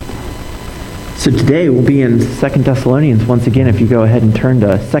So today we'll be in 2 Thessalonians once again. If you go ahead and turn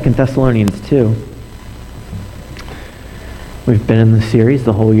to 2 Thessalonians 2. We've been in the series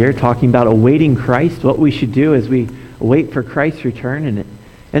the whole year talking about awaiting Christ, what we should do as we await for Christ's return. And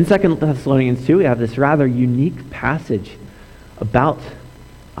in 2 Thessalonians 2 we have this rather unique passage about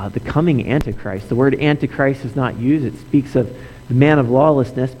the coming Antichrist. The word Antichrist is not used. It speaks of the man of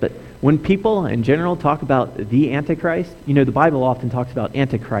lawlessness, but when people in general talk about the Antichrist, you know, the Bible often talks about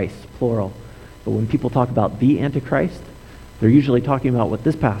Antichrists, plural. But when people talk about the Antichrist, they're usually talking about what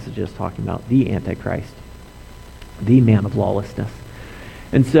this passage is talking about, the Antichrist, the man of lawlessness.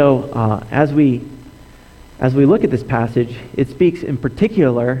 And so as we look at this passage, it speaks in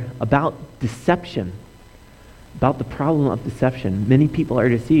particular about deception, about the problem of deception. Many people are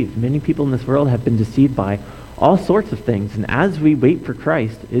deceived. Many people in this world have been deceived by all sorts of things. And as we wait for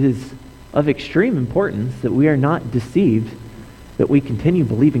Christ, it is of extreme importance that we are not deceived, that we continue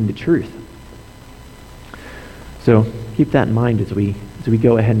believing the truth. So keep that in mind as we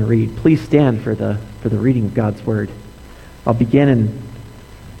go ahead and read. Please stand for the reading of God's Word. I'll begin in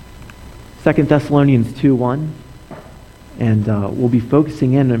 2 Thessalonians 2:1, and we'll be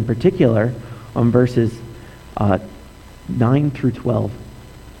focusing in particular on verses 9 through 12.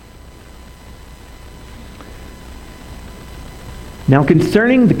 Now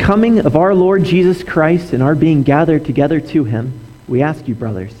concerning the coming of our Lord Jesus Christ and our being gathered together to him, we ask you,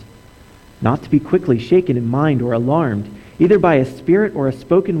 brothers, not to be quickly shaken in mind or alarmed, either by a spirit or a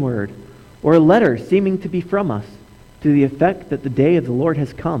spoken word, or a letter seeming to be from us, to the effect that the day of the Lord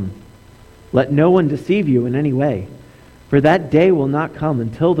has come. Let no one deceive you in any way, for that day will not come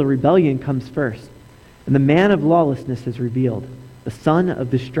until the rebellion comes first, and the man of lawlessness is revealed, the son of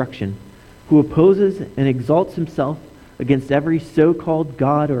destruction, who opposes and exalts himself against every so-called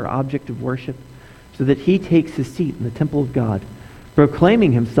God or object of worship, so that he takes his seat in the temple of God,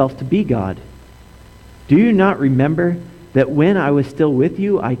 proclaiming himself to be God. Do you not remember that when I was still with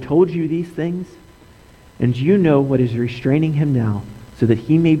you, I told you these things? And you know what is restraining him now, so that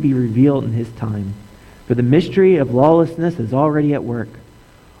he may be revealed in his time. For the mystery of lawlessness is already at work.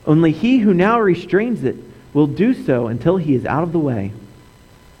 Only he who now restrains it will do so until he is out of the way.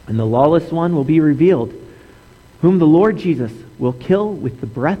 And the lawless one will be revealed, whom the Lord Jesus will kill with the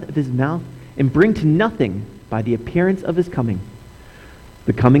breath of his mouth and bring to nothing by the appearance of his coming.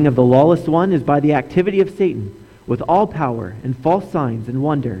 The coming of the lawless one is by the activity of Satan, with all power and false signs and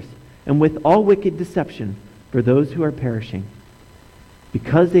wonders, and with all wicked deception for those who are perishing,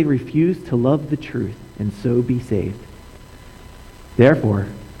 because they refuse to love the truth and so be saved. Therefore,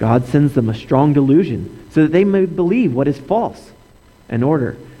 God sends them a strong delusion, so that they may believe what is false, in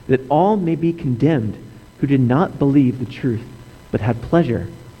order that all may be condemned who did not believe the truth, but had pleasure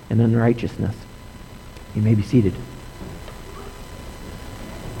in unrighteousness. You may be seated.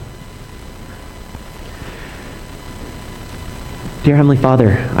 Dear Heavenly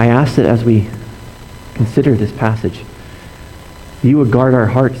Father, I ask that as we consider this passage, you would guard our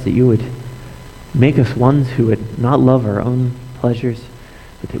hearts, that you would make us ones who would not love our own pleasures,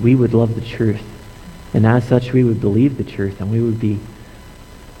 but that we would love the truth. And as such, we would believe the truth, and we would be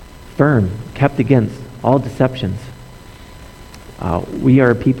firm, kept against all deceptions. We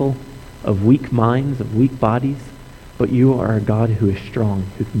are a people of weak minds, of weak bodies, but you are a God who is strong,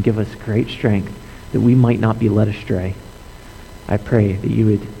 who can give us great strength, that we might not be led astray. I pray that you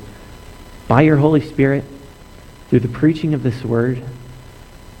would, by your Holy Spirit, through the preaching of this word,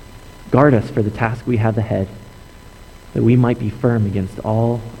 guard us for the task we have ahead, that we might be firm against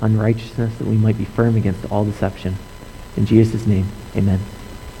all unrighteousness, that we might be firm against all deception. In Jesus' name, amen.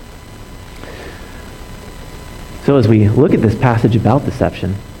 So as we look at this passage about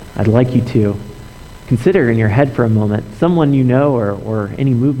deception, I'd like you to consider in your head for a moment someone you know or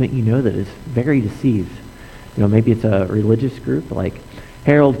any movement you know that is very deceived. You know, maybe it's a religious group like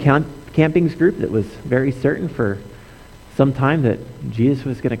Harold Camping's group that was very certain for some time that Jesus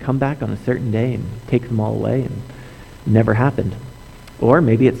was going to come back on a certain day and take them all away, and it never happened. Or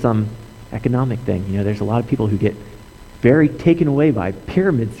maybe it's some economic thing. You know, there's a lot of people who get very taken away by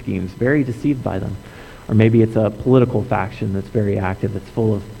pyramid schemes, very deceived by them. Or maybe it's a political faction that's very active, that's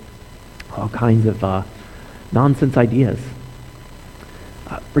full of all kinds of nonsense ideas.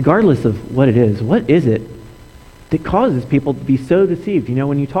 Regardless of what it is, what is it that causes people to be so deceived? You know,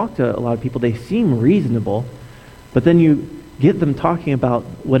 when you talk to a lot of people, they seem reasonable, but then you get them talking about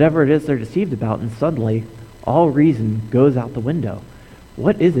whatever it is they're deceived about, and suddenly all reason goes out the window.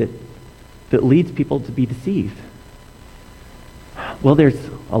 What is it that leads people to be deceived? Well, there's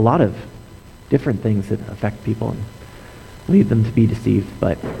a lot of different things that affect people and lead them to be deceived,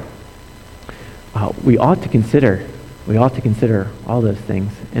 but we ought to consider all those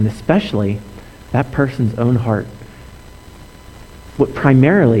things, and especially that person's own heart. What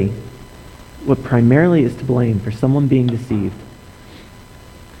primarily is to blame for someone being deceived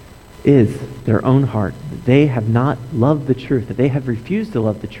is their own heart. That they have not loved the truth, that they have refused to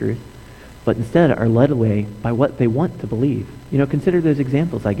love the truth, but instead are led away by what they want to believe. Consider those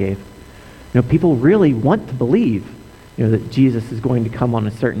examples I gave. People really want to believe, that Jesus is going to come on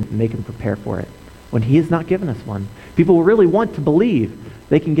a certain, and they can prepare for it, when he has not given us one. People really want to believe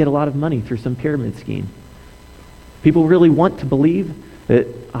they can get a lot of money through some pyramid scheme. People really want to believe that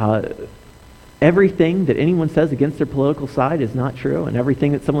everything that anyone says against their political side is not true, and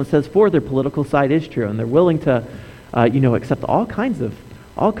everything that someone says for their political side is true, and they're willing to, accept all kinds of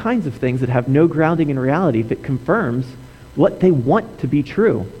things that have no grounding in reality if it confirms what they want to be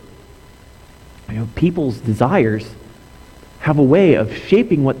true. People's desires have a way of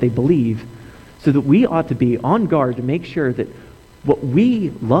shaping what they believe, so that we ought to be on guard to make sure that what we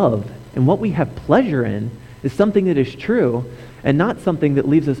love and what we have pleasure in is something that is true, and not something that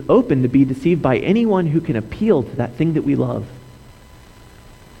leaves us open to be deceived by anyone who can appeal to that thing that we love.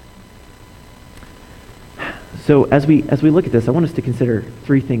 So as we look at this, I want us to consider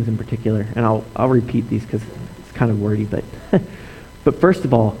three things in particular, and I'll repeat these because it's kind of wordy, but but first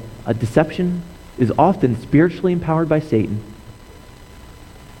of all, a deception is often spiritually empowered by Satan.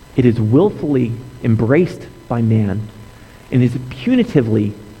 It is willfully embraced by man, and is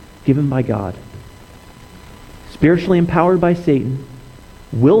punitively given by God. Spiritually empowered by Satan,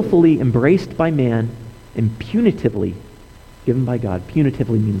 willfully embraced by man, and punitively given by God.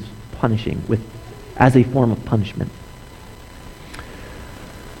 Punitively means punishing, as a form of punishment.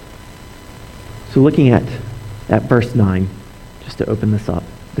 So looking at verse 9, just to open this up.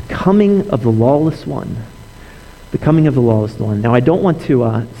 The coming of the lawless one. The coming of the lawless one. Now I don't want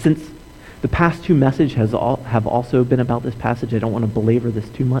to, since the past two messages have also been about this passage, I don't want to belabor this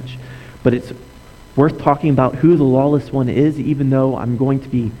too much, but it's worth talking about who the lawless one is, even though I'm going to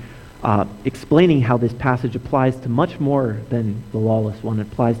be explaining how this passage applies to much more than the lawless one. It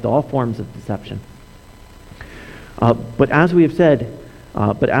applies to all forms of deception. But as we have said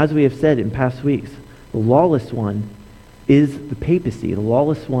in past weeks, the lawless one is the papacy. The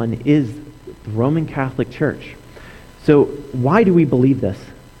lawless one is the Roman Catholic Church. So why do we believe this?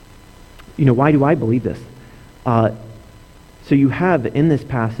 Why do I believe this? So you have in this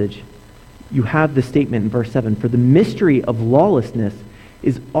passage, you have the statement in verse 7, for the mystery of lawlessness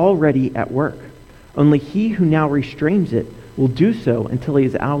is already at work. Only he who now restrains it will do so until he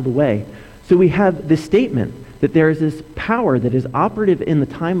is out of the way. So we have this statement that there is this power that is operative in the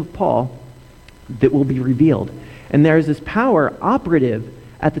time of Paul that will be revealed. And there is this power operative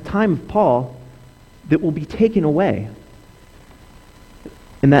at the time of Paul that will be taken away.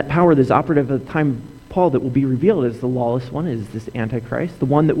 And that power that is operative at the time of Paul that will be revealed is the lawless one, is this Antichrist. The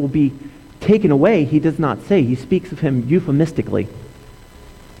one that will be taken away, he does not say. He speaks of him euphemistically.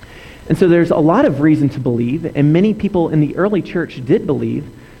 And so there's a lot of reason to believe, and many people in the early church did believe,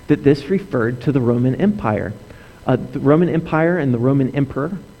 that this referred to the Roman Empire. The Roman Empire and the Roman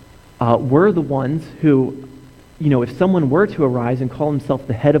emperor were the ones who, if someone were to arise and call himself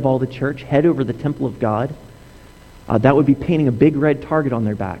the head of all the church, head over the temple of God, that would be painting a big red target on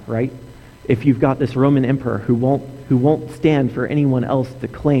their back, right? If you've got this Roman emperor who won't stand for anyone else to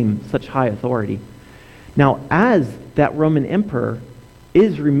claim such high authority. Now, as that Roman emperor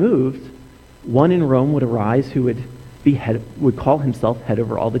is removed, one in Rome would arise who would call himself head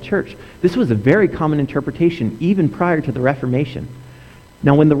over all the church. This was a very common interpretation even prior to the Reformation.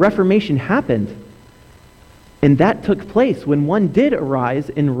 Now, when the Reformation happened, and that took place, when one did arise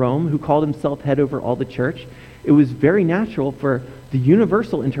in Rome who called himself head over all the church, it was very natural for the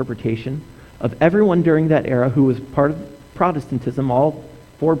universal interpretation of everyone during that era who was part of Protestantism, all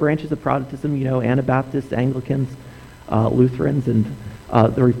four branches of Protestantism, Anabaptists, Anglicans, Lutherans, and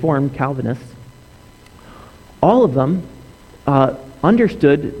the Reformed Calvinists. All of them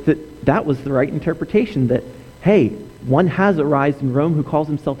understood that that was the right interpretation, that, hey, one has arisen in Rome who calls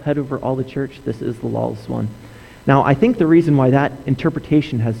himself head over all the church. This is the lawless one. Now, I think the reason why that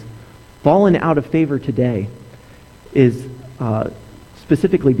interpretation has fallen out of favor today is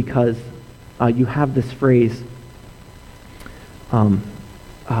specifically because you have this phrase, and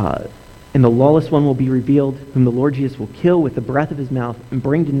the lawless one will be revealed, whom the Lord Jesus will kill with the breath of his mouth and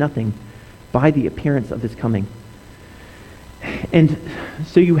bring to nothing by the appearance of his coming. And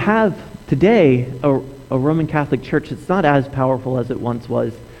so you have today a Roman Catholic Church that's not as powerful as it once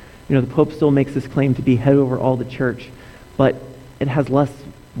was. The Pope still makes this claim to be head over all the church, but it has less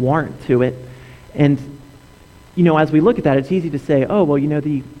warrant to it. And, as we look at that, it's easy to say, oh, well,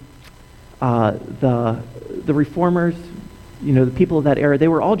 the Reformers, the people of that era, they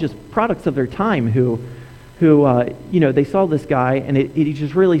were all just products of their time who they saw this guy and it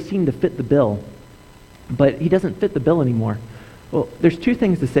just really seemed to fit the bill. But he doesn't fit the bill anymore. Well, there's two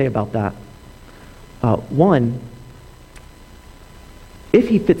things to say about that. One, if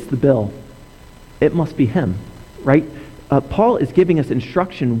he fits the bill, it must be him, right? Paul is giving us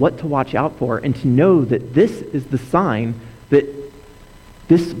instruction what to watch out for and to know that this is the sign that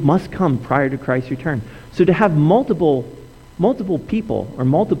this must come prior to Christ's return. So to have multiple people or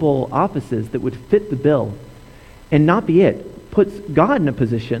multiple offices that would fit the bill and not be it puts God in a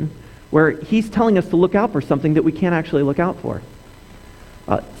position where he's telling us to look out for something that we can't actually look out for.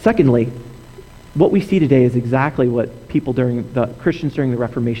 Secondly, what we see today is exactly what Christians during the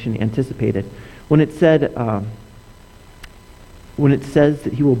Reformation anticipated. When it says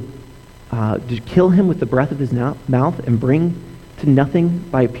that he will kill him with the breath of his mouth and bring to nothing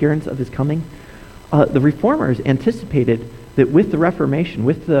by appearance of his coming, the Reformers anticipated that with the Reformation,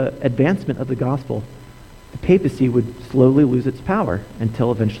 with the advancement of the gospel, the papacy would slowly lose its power until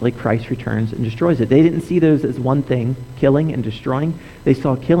eventually Christ returns and destroys it. They didn't see those as one thing, killing and destroying. They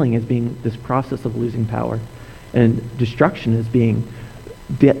saw killing as being this process of losing power and destruction as being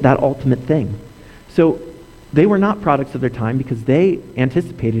that ultimate thing. So they were not products of their time because they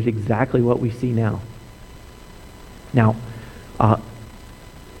anticipated exactly what we see now. Now,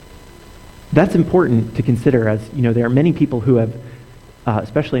 that's important to consider, as there are many people who have,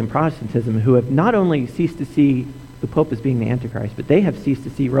 especially in Protestantism, who have not only ceased to see the Pope as being the Antichrist, but they have ceased to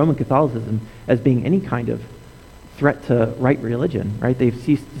see Roman Catholicism as being any kind of threat to right religion, right? They've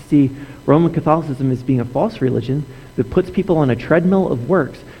ceased to see Roman Catholicism as being a false religion that puts people on a treadmill of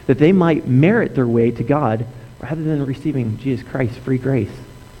works that they might merit their way to God rather than receiving Jesus Christ's free grace.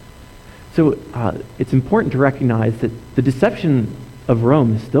 So it's important to recognize that the deception of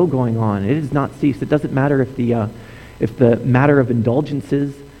Rome is still going on. It has not ceased. It doesn't matter if the matter of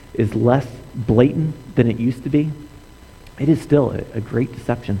indulgences is less blatant than it used to be. It is still a great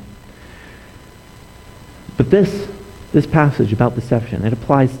deception. But this passage about deception, it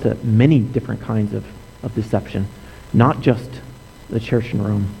applies to many different kinds of deception, not just the church in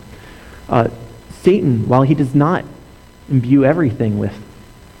Rome. Satan, while he does not imbue everything with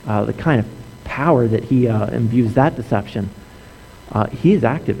the kind of power that he imbues that deception, he is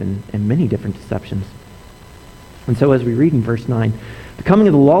active in many different deceptions. And so as we read in verse 9, the coming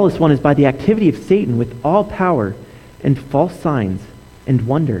of the lawless one is by the activity of Satan with all power and false signs and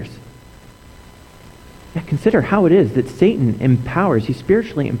wonders. Now consider how it is that Satan he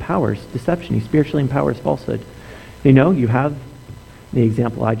spiritually empowers deception. He spiritually empowers falsehood. You have the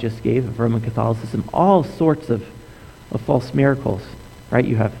example I just gave of Roman Catholicism, all sorts of false miracles, right?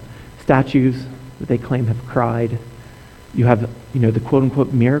 You have statues that they claim have cried. You have, the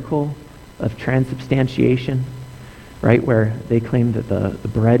quote-unquote miracle of transubstantiation, right, where they claim that the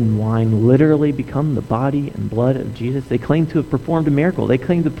bread and wine literally become the body and blood of Jesus. They claim to have performed a miracle. They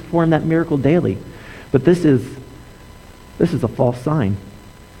claim to perform that miracle daily. But this is a false sign.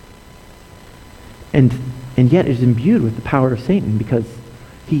 And yet it is imbued with the power of Satan because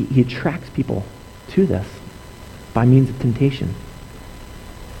he attracts people to this by means of temptation.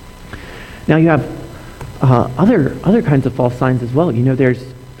 Now you have other kinds of false signs as well. There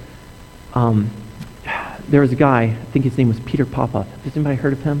was a guy, I think his name was Peter Popoff. Has anybody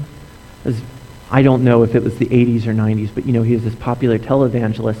heard of him? I don't know if it was the 80s or 90s, but he was this popular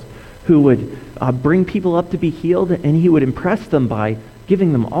televangelist who would bring people up to be healed, and he would impress them by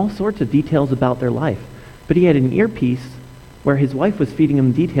giving them all sorts of details about their life. But he had an earpiece where his wife was feeding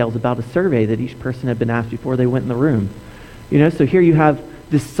him details about a survey that each person had been asked before they went in the room. So here you have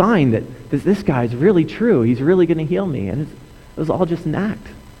this sign that this guy's really true. He's really going to heal me. And it was all just an act.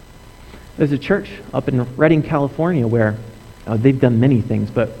 There's a church up in Redding, California, where they've done many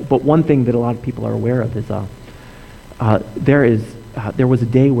things, but one thing that a lot of people are aware of is there was a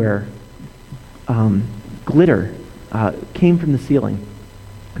day where glitter came from the ceiling,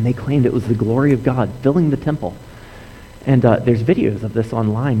 and they claimed it was the glory of God filling the temple. And there's videos of this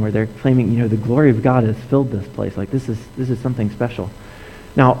online where they're claiming, the glory of God has filled this place. Like this is something special.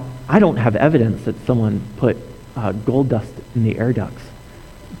 Now, I don't have evidence that someone put gold dust in the air ducts,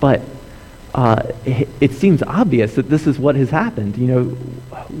 but it seems obvious that this is what has happened.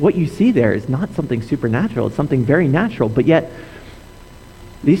 What you see there is not something supernatural. It's something very natural, but yet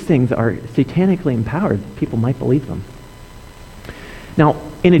these things are satanically empowered. People might believe them. Now,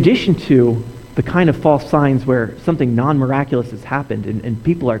 in addition to the kind of false signs where something non-miraculous has happened and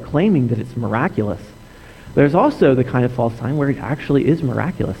people are claiming that it's miraculous, there's also the kind of false sign where it actually is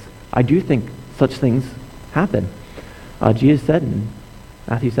miraculous. I do think such things happen. Jesus said in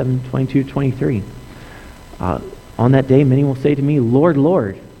Matthew 7:22-23, on On that day, many will say to me, Lord,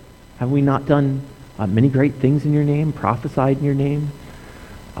 Lord, have we not done many great things in your name, prophesied in your name,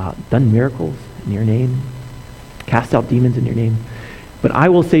 done miracles in your name, cast out demons in your name? But I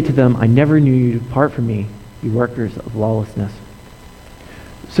will say to them, I never knew you. Depart from me, you workers of lawlessness.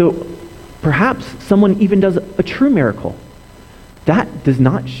 So perhaps someone even does a true miracle. That does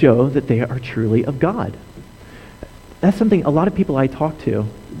not show that they are truly of God. That's something a lot of people I talk to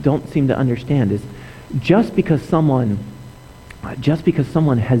don't seem to understand, is just because someone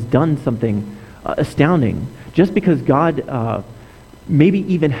has done something astounding, just because God maybe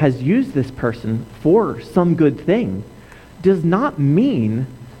even has used this person for some good thing, does not mean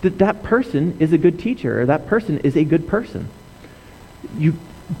that that person is a good teacher or that person is a good person.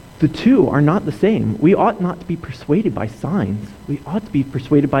 The two are not the same. We ought not to be persuaded by signs. We ought to be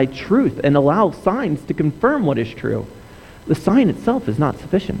persuaded by truth and allow signs to confirm what is true. The sign itself is not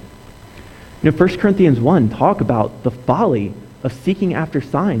sufficient. 1 Corinthians 1 talk about the folly of seeking after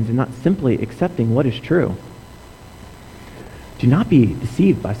signs and not simply accepting what is true. Do not be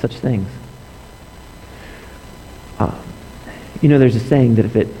deceived by such things. There's a saying that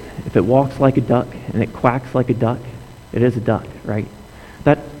if it walks like a duck and it quacks like a duck, it is a duck, right?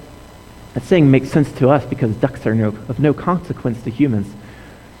 That saying makes sense to us because ducks are of no consequence to humans.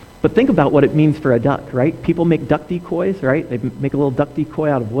 But think about what it means for a duck, right? People make duck decoys, right? They make a little duck decoy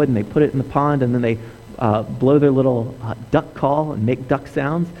out of wood and they put it in the pond and then they blow their little duck call and make duck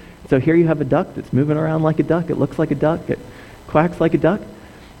sounds. So here you have a duck that's moving around like a duck. It looks like a duck. It quacks like a duck.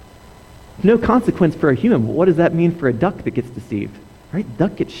 No consequence for a human. But what does that mean for a duck that gets deceived? Right? The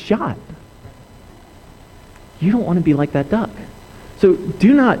duck gets shot. You don't want to be like that duck. So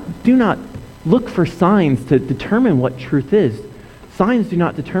do not look for signs to determine what truth is. Signs do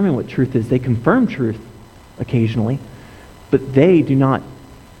not determine what truth is. They confirm truth occasionally, but they do not,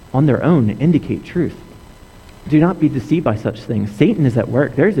 on their own, indicate truth. Do not be deceived by such things. Satan is at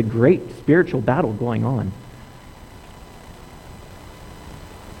work. There's a great spiritual battle going on.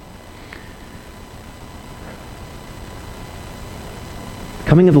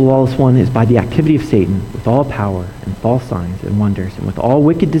 Coming of the lawless one is by the activity of Satan with all power and false signs and wonders and with all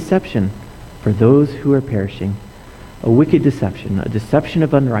wicked deception for those who are perishing. A wicked deception, a deception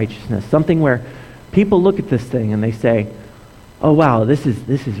of unrighteousness, something where people look at this thing and they say, oh wow, this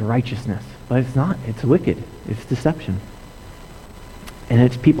is righteousness. But it's not. It's wicked. It's deception. And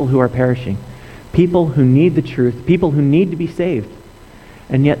it's people who are perishing. People who need the truth. People who need to be saved.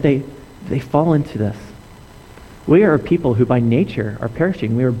 And yet they fall into this. We are a people who by nature are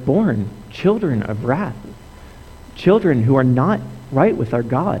perishing. We are born children of wrath. Children who are not right with our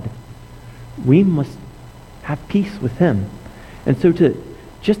God. We must have peace with Him. And so to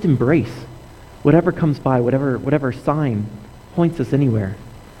just embrace whatever comes by, whatever sign points us anywhere,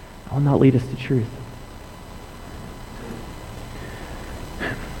 will not lead us to truth.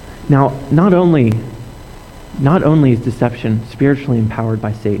 Now, not only is deception spiritually empowered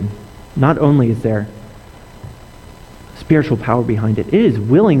by Satan, not only is there spiritual power behind it, it is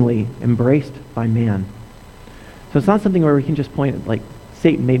willingly embraced by man. So it's not something where we can just point at, like,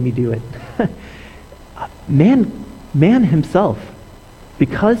 Satan made me do it. Man himself,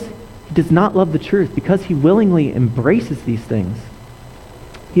 because he does not love the truth, because he willingly embraces these things,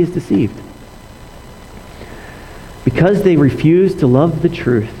 he is deceived. Because they refuse to love the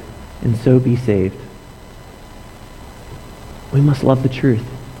truth and so be saved. We must love the truth.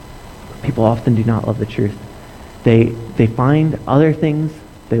 People often do not love the truth. They find other things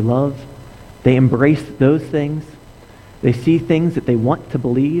they love. They embrace those things. They see things that they want to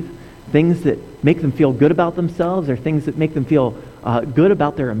believe, things that make them feel good about themselves or things that make them feel good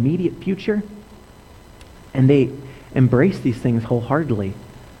about their immediate future. And they embrace these things wholeheartedly.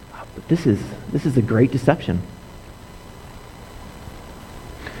 But this is a great deception.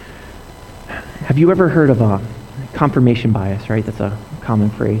 Have you ever heard of confirmation bias, right? That's a common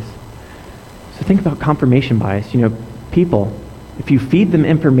phrase. So think about confirmation bias. People, if you feed them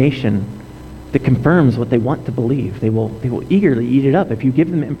information that confirms what they want to believe, they will eagerly eat it up. If you give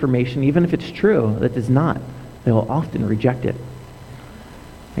them information, even if it's true, that does not, they will often reject it.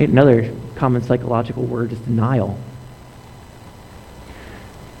 Right? Another common psychological word is denial.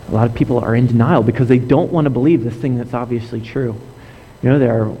 A lot of people are in denial because they don't want to believe this thing that's obviously true.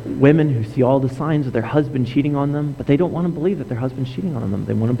 There are women who see all the signs of their husband cheating on them, but they don't want to believe that their husband's cheating on them.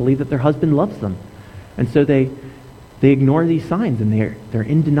 They want to believe that their husband loves them. And so they ignore these signs and they're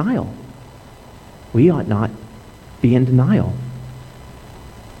in denial. We ought not be in denial.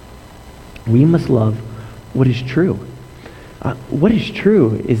 We must love what is true. What is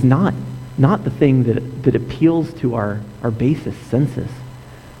true is not the thing that appeals to our basest senses.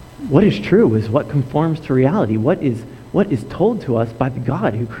 what is true is what conforms to reality, what is told to us by the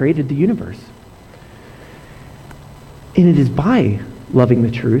God who created the universe. And it is by loving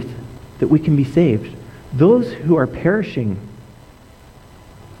the truth that we can be saved. Those who are perishing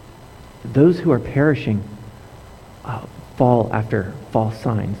fall after false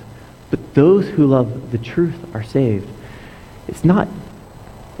signs. But those who love the truth are saved. It's not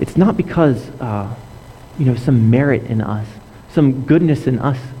because some merit in us, some goodness in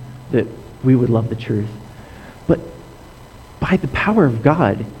us that we would love the truth. But by the power of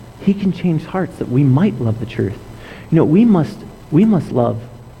God, he can change hearts that we might love the truth. We must love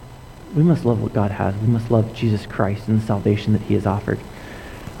what God has. We must love Jesus Christ and the salvation that he has offered.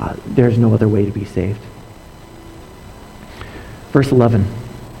 There's no other way to be saved. Verse 11.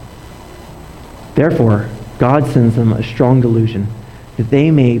 Therefore, God sends them a strong delusion, that they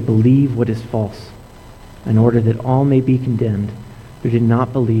may believe what is false, in order that all may be condemned who did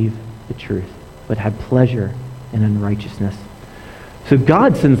not believe the truth, but had pleasure in unrighteousness. So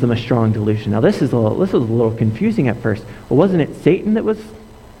God sends them a strong delusion. Now this was a little confusing at first. Well, wasn't it Satan that was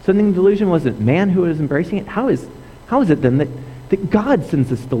sending the delusion? Was it man who was embracing it? How is it then that God sends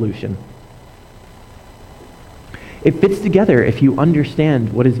this delusion? It fits together if you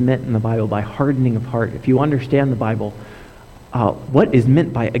understand what is meant in the Bible by hardening of heart. If you understand the Bible, what is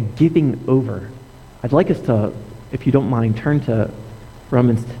meant by a giving over. I'd like us to, if you don't mind, turn to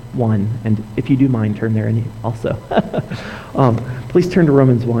Romans 1, and if you do mind, turn there also. Please turn to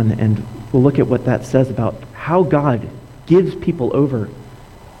Romans 1, and we'll look at what that says about how God gives people over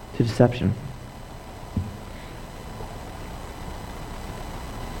to deception.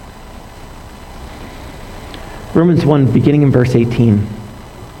 Romans 1, beginning in verse 18.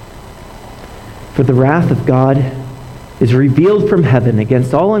 For the wrath of God is revealed from heaven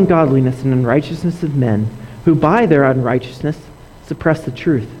against all ungodliness and unrighteousness of men, who by their unrighteousness suppress the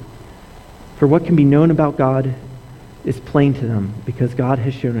truth. For what can be known about God is plain to them, because God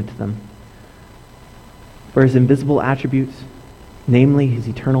has shown it to them. For his invisible attributes, namely his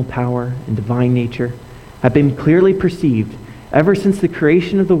eternal power and divine nature, have been clearly perceived ever since the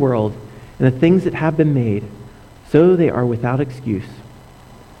creation of the world and the things that have been made, so they are without excuse.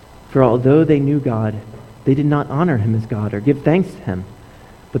 For although they knew God, they did not honor him as God or give thanks to him,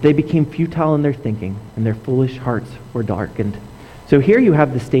 but they became futile in their thinking, and their foolish hearts were darkened. So here you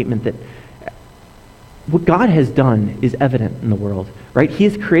have the statement that what God has done is evident in the world, right? He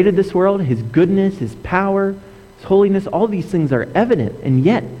has created this world, his goodness, his power, his holiness, all these things are evident, and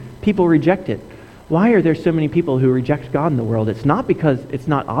yet people reject it. Why are there so many people who reject God in the world? It's not because it's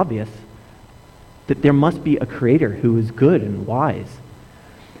not obvious that there must be a creator who is good and wise.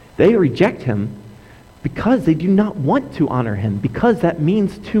 They reject him because they do not want to honor him, because that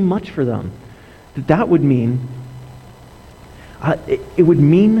means too much for them. That would mean, it would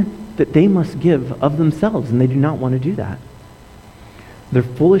mean that they must give of themselves, and they do not want to do that. Their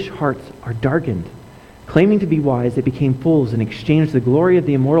foolish hearts are darkened. Claiming to be wise, they became fools and exchanged the glory of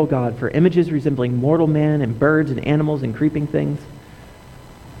the immortal God for images resembling mortal man and birds and animals and creeping things.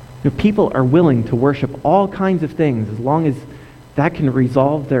 People are willing to worship all kinds of things as long as that can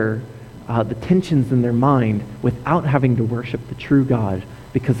resolve the tensions in their mind without having to worship the true God,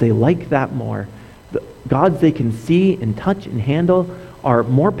 because they like that more. The gods they can see and touch and handle are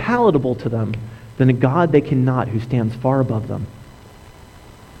more palatable to them than a God they cannot, who stands far above them.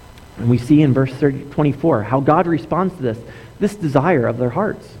 And we see in verse 24 how God responds to this desire of their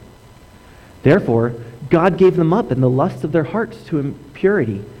hearts. Therefore, God gave them up in the lust of their hearts to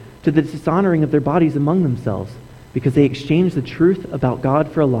impurity, to the dishonoring of their bodies among themselves, because they exchanged the truth about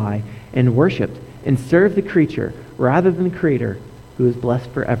God for a lie, and worshipped and served the creature rather than the Creator, who is blessed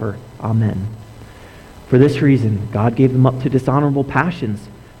forever. Amen. For this reason, God gave them up to dishonorable passions.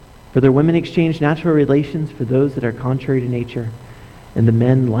 For their women exchanged natural relations for those that are contrary to nature, and the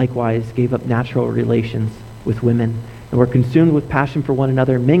men likewise gave up natural relations with women, and were consumed with passion for one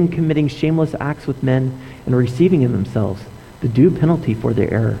another, men committing shameless acts with men, and receiving in themselves the due penalty for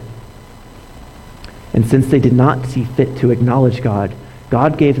their error. And since they did not see fit to acknowledge God,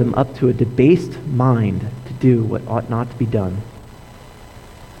 God gave them up to a debased mind to do what ought not to be done.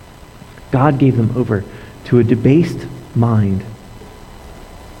 God gave them over to a debased mind.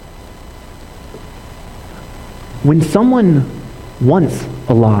 When someone wants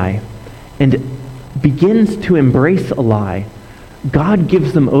a lie and begins to embrace a lie, God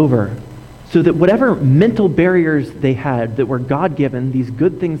gives them over so that whatever mental barriers they had that were God-given, these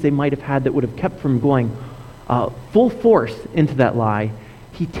good things they might have had that would have kept from going full force into that lie,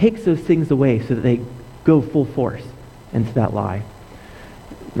 he takes those things away so that they go full force into that lie.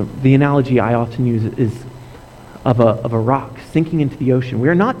 The analogy I often use is of a rock sinking into the ocean. We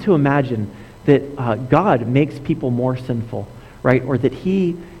are not to imagine that God makes people more sinful, right? Or that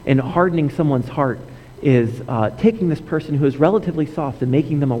he, in hardening someone's heart, is taking this person who is relatively soft and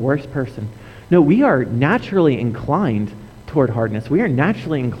making them a worse person. No, we are naturally inclined toward hardness. We are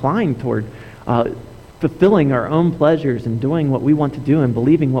naturally inclined toward fulfilling our own pleasures and doing what we want to do and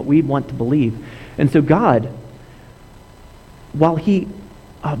believing what we want to believe. And so God, while he,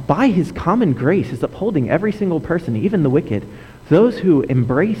 by his common grace, is upholding every single person, even the wicked, those who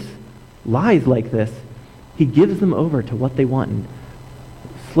embrace lies like this, he gives them over to what they want and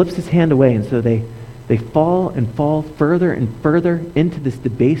slips his hand away, and so they fall and fall further and further into this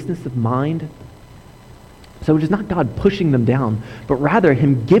debasedness of mind. So it is not God pushing them down, but rather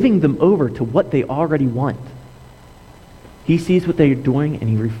him giving them over to what they already want. He sees what they are doing and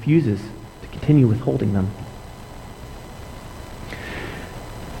he refuses to continue withholding them.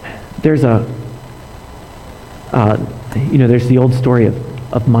 There's there's the old story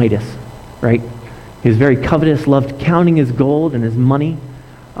of Midas, right? He was very covetous, loved counting his gold and his money.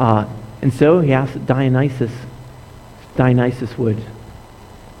 And so he asked Dionysus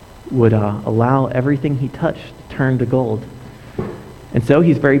would allow everything he touched to turn to gold. And so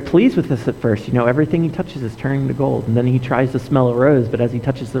he's very pleased with this at first. Everything he touches is turning to gold. And then he tries to smell a rose, but as he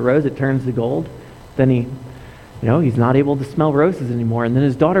touches the rose, it turns to gold. Then he's not able to smell roses anymore. And then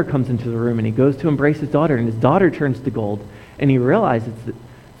his daughter comes into the room, and he goes to embrace his daughter, and his daughter turns to gold. And he realizes that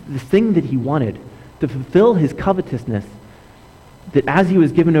the thing that he wanted to fulfill his covetousness, that as he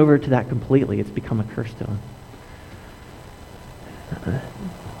was given over to that completely, it's become a curse to him.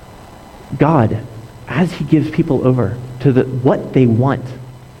 God, as he gives people over to what they want,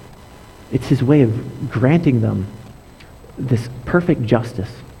 it's his way of granting them this perfect justice.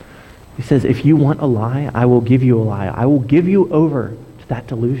 He says, if you want a lie, I will give you a lie. I will give you over to that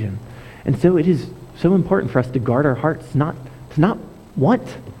delusion. And so it is so important for us to guard our hearts, to not want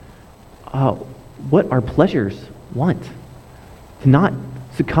what our pleasures want, to not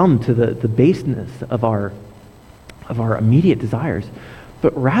succumb to the baseness of our immediate desires,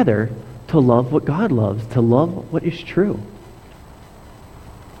 but rather to love what God loves, to love what is true.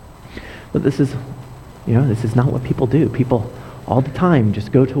 But this is not what people do. People all the time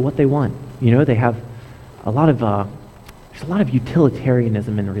just go to what they want. They have there's a lot of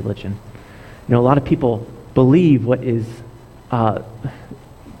utilitarianism in religion. A lot of people believe what is, what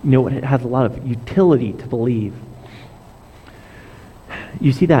has a lot of utility to believe.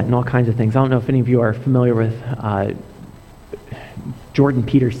 You see that in all kinds of things. I don't know if any of you are familiar with Jordan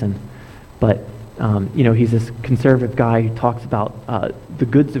Peterson, but he's this conservative guy who talks about the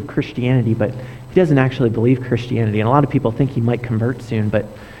goods of Christianity, but he doesn't actually believe Christianity. And a lot of people think he might convert soon, but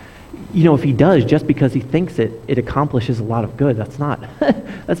if he does, just because he thinks it accomplishes a lot of good, that's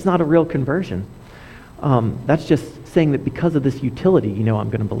not a real conversion. That's just saying that because of this utility, I'm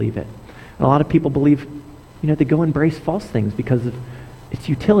going to believe it. And a lot of people believe, they go embrace false things because of its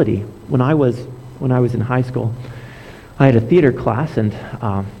utility. When I was in high school, I had a theater class, and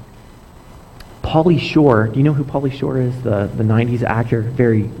Pauly Shore, do you know who Pauly Shore is? The 90s actor,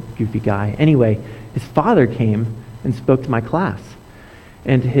 very goofy guy. Anyway, his father came and spoke to my class.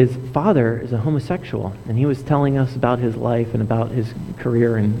 And his father is a homosexual, and he was telling us about his life and about his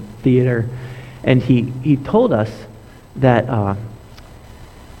career in theater. And he told us that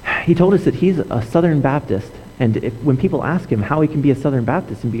he's a Southern Baptist, and when people ask him how he can be a Southern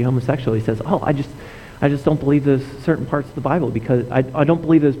Baptist and be homosexual, he says, I just don't believe those certain parts of the Bible, because I don't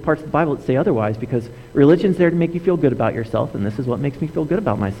believe those parts of the Bible that say otherwise, because religion's there to make you feel good about yourself, and this is what makes me feel good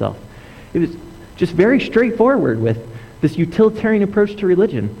about myself. It was just very straightforward with this utilitarian approach to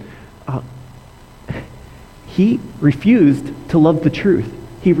religion. He refused to love the truth.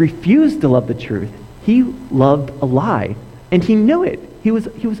 He refused to love the truth. He loved a lie, and he knew it. He was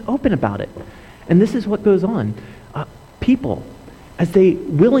open about it. And this is what goes on. People, as they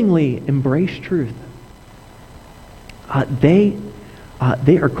willingly embrace truth, they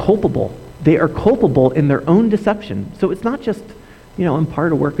are culpable. They are culpable in their own deception. So it's not just, in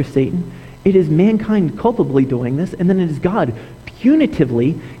part a work of Satan. It is mankind culpably doing this, and then it is God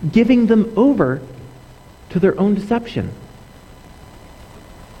punitively giving them over to their own deception.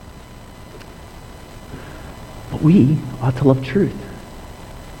 But we ought to love truth.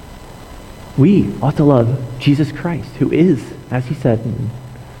 We ought to love Jesus Christ, who is, as he said in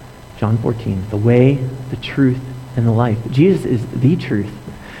John 14, the way, the truth, and the life. Jesus is the truth.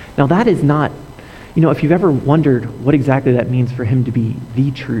 Now that is not, if you've ever wondered what exactly that means for him to be the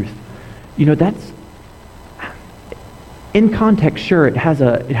truth, that's, in context, sure, it has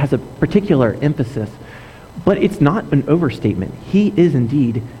a particular emphasis, but it's not an overstatement. He is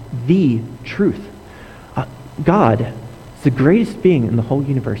indeed the truth. God is the greatest being in the whole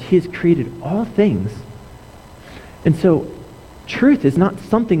universe. He has created all things. And so truth is not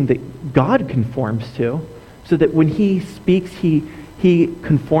something that God conforms to, so that when he speaks, he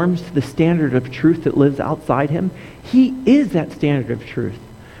conforms to the standard of truth that lives outside him. He is that standard of truth.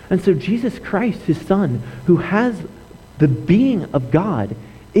 And so Jesus Christ, his Son, who has the being of God,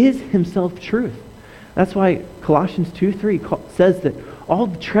 is himself truth. That's why Colossians 2:3 says that all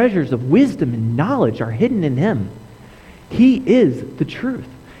the treasures of wisdom and knowledge are hidden in him. He is the truth.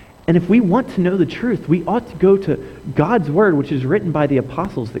 And if we want to know the truth, we ought to go to God's word, which is written by the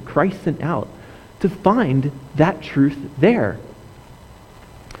apostles that Christ sent out, to find that truth there.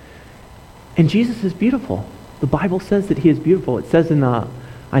 And Jesus is beautiful. The Bible says that he is beautiful. It says in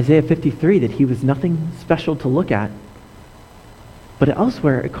Isaiah 53 that he was nothing special to look at. But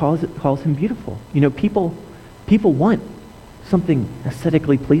elsewhere it calls him beautiful. You know, people want something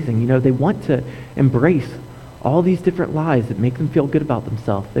aesthetically pleasing. You know, they want to embrace all these different lies that make them feel good about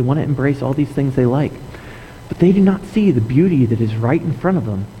themselves. They want to embrace all these things they like. But they do not see the beauty that is right in front of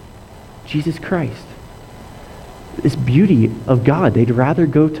them. Jesus Christ. This beauty of God. They'd rather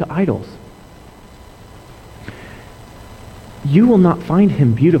go to idols. You will not find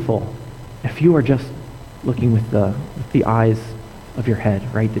him beautiful if you are just looking with the eyes of your head,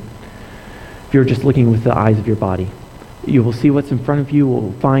 right? If you're just looking with the eyes of your body. You will see what's in front of you. You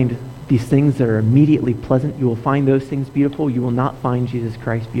will find these things that are immediately pleasant. You will find those things beautiful. You will not find Jesus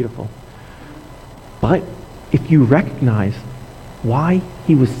Christ beautiful. But if you recognize why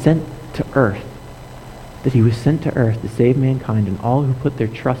he was sent to earth, that he was sent to earth to save mankind, and all who put their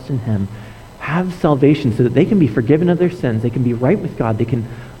trust in him have salvation so that they can be forgiven of their sins, they can be right with God, they can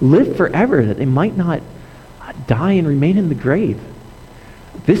live forever, that they might not die and remain in the grave.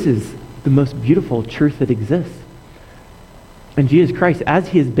 This is the most beautiful truth that exists. And Jesus Christ, as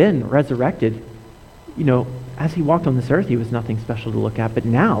he has been resurrected, you know, as he walked on this earth, he was nothing special to look at, but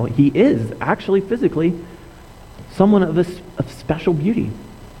now he is actually physically someone of special beauty.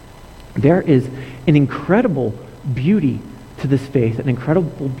 There is an incredible beauty to this faith, an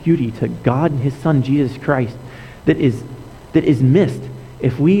incredible beauty to God and his Son, Jesus Christ, that is missed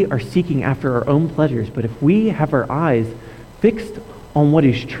if we are seeking after our own pleasures. But if we have our eyes fixed on what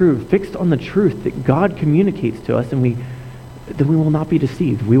is true, fixed on the truth that God communicates to us, then we will not be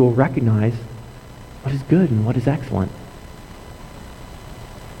deceived. We will recognize what is good and what is excellent.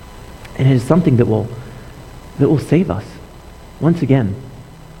 And it is something that will save us. Once again,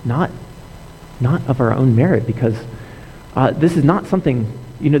 not of our own merit, because this is not something,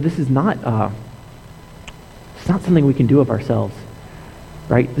 this is not it's not something we can do of ourselves,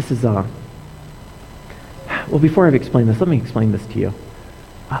 right? This is well, before I've explained this, let me explain this to you.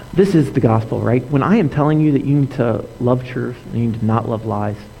 This is the gospel, right? When I am telling you that you need to love truth and you need to not love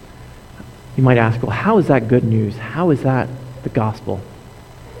lies, you might ask, well, how is that good news? How is that the gospel?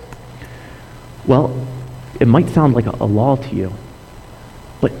 Well, it might sound like a law to you,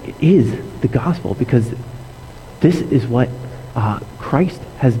 but it is the gospel, because this is what Christ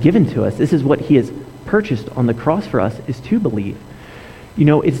has given to us. This is what he has purchased on the cross for us, is to believe.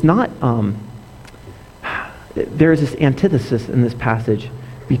 It's not, there is this antithesis in this passage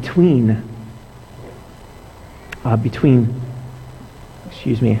between,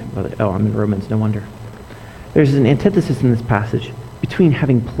 excuse me, I'm in Romans, no wonder. There's an antithesis in this passage between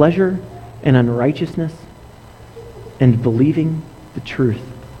having pleasure in unrighteousness and believing the truth.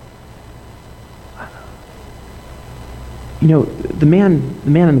 The man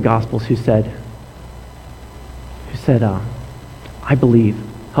in the Gospels who said, I believe,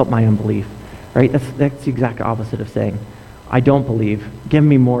 help my unbelief, right? That's the exact opposite of saying, I don't believe, give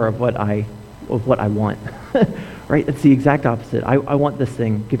me more of what I want, right? That's the exact opposite. I want this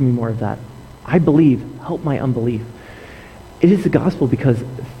thing, give me more of that. I believe, help my unbelief. It is the gospel because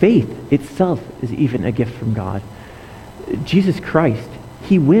faith itself is even a gift from God. Jesus Christ,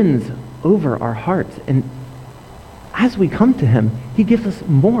 he wins over our hearts, and as we come to him, he gives us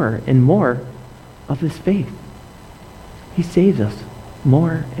more and more of his faith. He saves us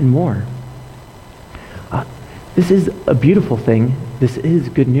more and more. This is a beautiful thing. This is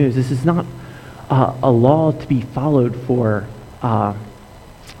good news. This is not a law to be followed for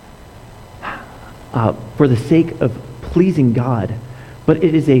the sake of pleasing God, but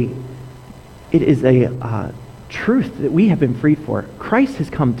it is a truth that we have been freed for. Christ has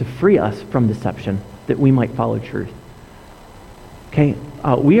come to free us from deception, that we might follow truth. Okay,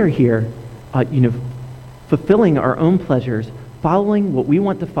 we are here, fulfilling our own pleasures, following what we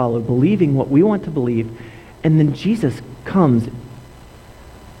want to follow, believing what we want to believe, and then Jesus comes,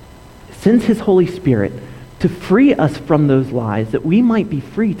 sends his Holy Spirit to free us from those lies, that we might be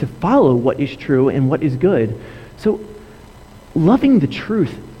free to follow what is true and what is good. So loving the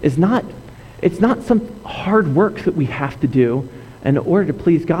truth is not some hard work that we have to do in order to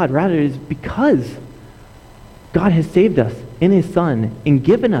please God. Rather, it is because God has saved us in his Son and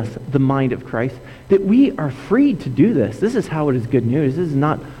given us the mind of Christ that we are free to do this. This is how it is good news. This is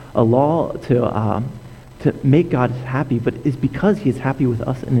not a law to make God happy, but it's because he is happy with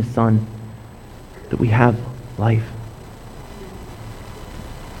us and his Son that we have life.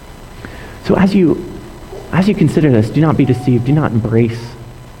 So as you consider this, do not be deceived. Do not embrace,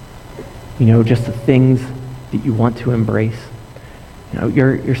 just the things that you want to embrace.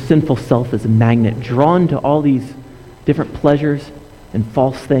 Your sinful self is a magnet drawn to all these different pleasures and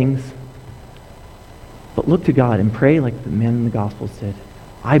false things. But look to God and pray like the man in the Gospels did.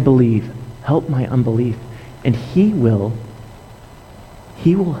 I believe. Help my unbelief. And he will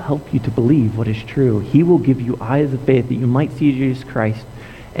help you to believe what is true. He will give you eyes of faith that you might see Jesus Christ.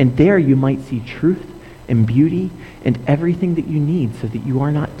 And there you might see truth and beauty and everything that you need so that you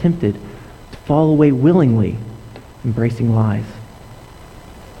are not tempted to fall away willingly, embracing lies,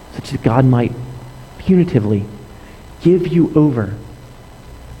 such that God might punitively give you over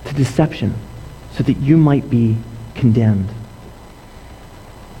to deception so that you might be condemned.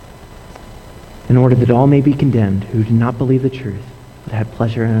 In order that all may be condemned who do not believe the truth, but have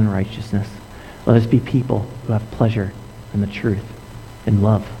pleasure in unrighteousness. Let us be people who have pleasure in the truth and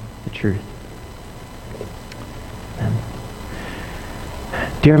love the truth. Amen.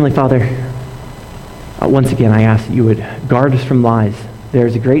 Dear Heavenly Father, once again I ask that you would guard us from lies.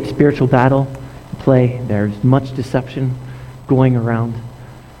 There's a great spiritual battle in play. There's much deception going around.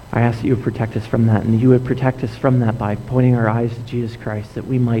 I ask that you would protect us from that, and that you would protect us from that by pointing our eyes to Jesus Christ, that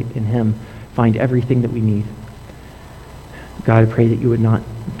we might in him find everything that we need. God, I pray that you would not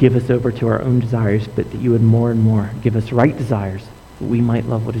give us over to our own desires, but that you would more and more give us right desires, that we might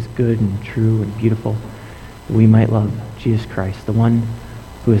love what is good and true and beautiful, that we might love Jesus Christ, the one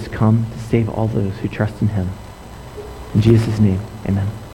who has come to save all those who trust in him. In Jesus' name, amen.